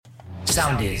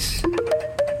Soundis.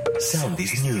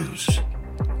 Soundis News.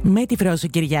 Με τη Φρόση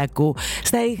Κυριακού,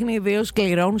 στα ίχνη 2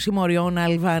 σκληρών συμμοριών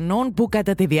Αλβανών που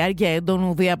κατά τη διάρκεια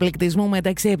έντονου διαπληκτισμού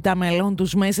μεταξύ 7 μελών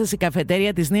τους μέσα στη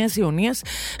καφετέρια της Νέας Ιωνίας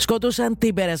σκότωσαν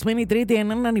την περασμένη Τρίτη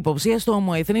έναν ανυποψίαστο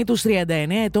ομοεθνή τους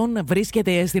 39 ετών,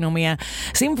 βρίσκεται η αστυνομία.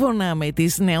 Σύμφωνα με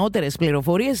τις νεότερες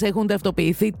πληροφορίες, έχουν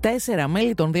ταυτοποιηθεί 4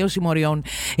 μέλη των 2 συμμοριών.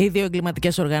 Οι 2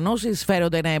 εγκληματικές οργανώσεις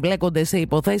φέρονται να εμπλέκονται σε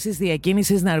υποθέσεις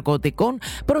διακίνησης ναρκωτικών,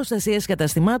 προστασίας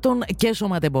καταστημάτων και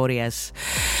σωματεμπορίας.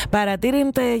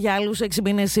 Παρατήρηται για άλλους 6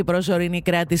 μήνες η προσωρινή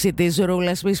κράτηση της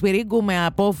Ρούλας Πισπυρίγκου με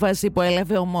απόφαση που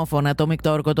έλαβε ομόφωνα το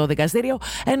μεικτό ορκωτό δικαστήριο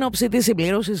εν ώψη της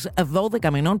συμπλήρωσης 12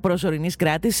 μηνών προσωρινής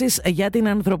κράτησης για την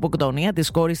ανθρωποκτονία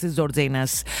της κόρης της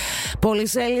Τζορτζίνας.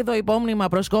 Πολυσέλιδο υπόμνημα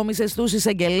προσκόμισε στους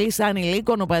εισαγγελείς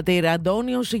ανηλίκων ο πατήρ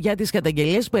Αντώνιος για τις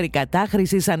καταγγελίες περί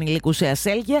κατάχρησης ανηλίκου σε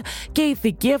ασέλγεια και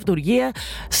ηθική αυτουργία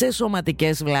σε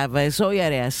σωματικές βλάβες. Ο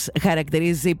ιερέας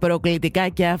χαρακτηρίζει προκλητικά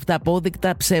και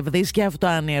αυταπόδεικτα ψευδείς και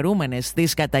αυτοαναιρούμενες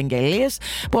τις καταγγελίες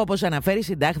που, όπως αναφέρει,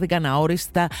 συντάχθηκαν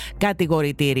αόριστα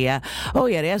κατηγορητήρια. Ο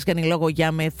ιερέας κάνει λόγο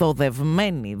για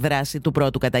μεθοδευμένη δράση του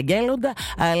πρώτου καταγγέλλοντα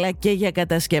αλλά και για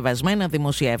κατασκευασμένα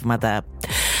δημοσιεύματα.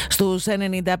 Στους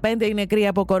 95 οι νεκροί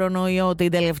από κορονοϊό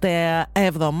την τελευταία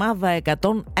εβδομάδα,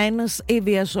 101 οι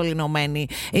διασωληνωμένοι.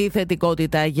 Η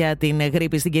θετικότητα για την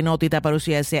γρίπη στην κοινότητα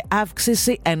παρουσίασε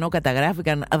αύξηση, ενώ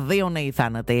καταγράφηκαν 2 νέοι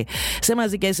θάνατοι. Σε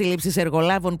μαζικές συλλήψεις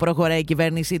εργολάβων προχωράει η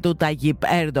κυβέρνηση του Ταγιπ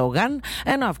Ερντογάν,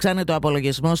 ενώ αυξάνεται ο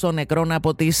απολογισμός των νεκρών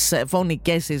από τις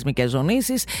φωνικές σεισμικές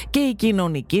ζωνήσεις και η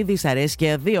κοινωνική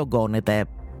δυσαρέσκεια διωγγώνεται.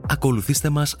 Ακολουθήστε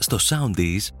μας στο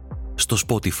Soundis, στο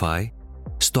Spotify,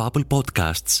 στο Apple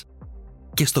Podcasts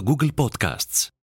και στο Google Podcasts.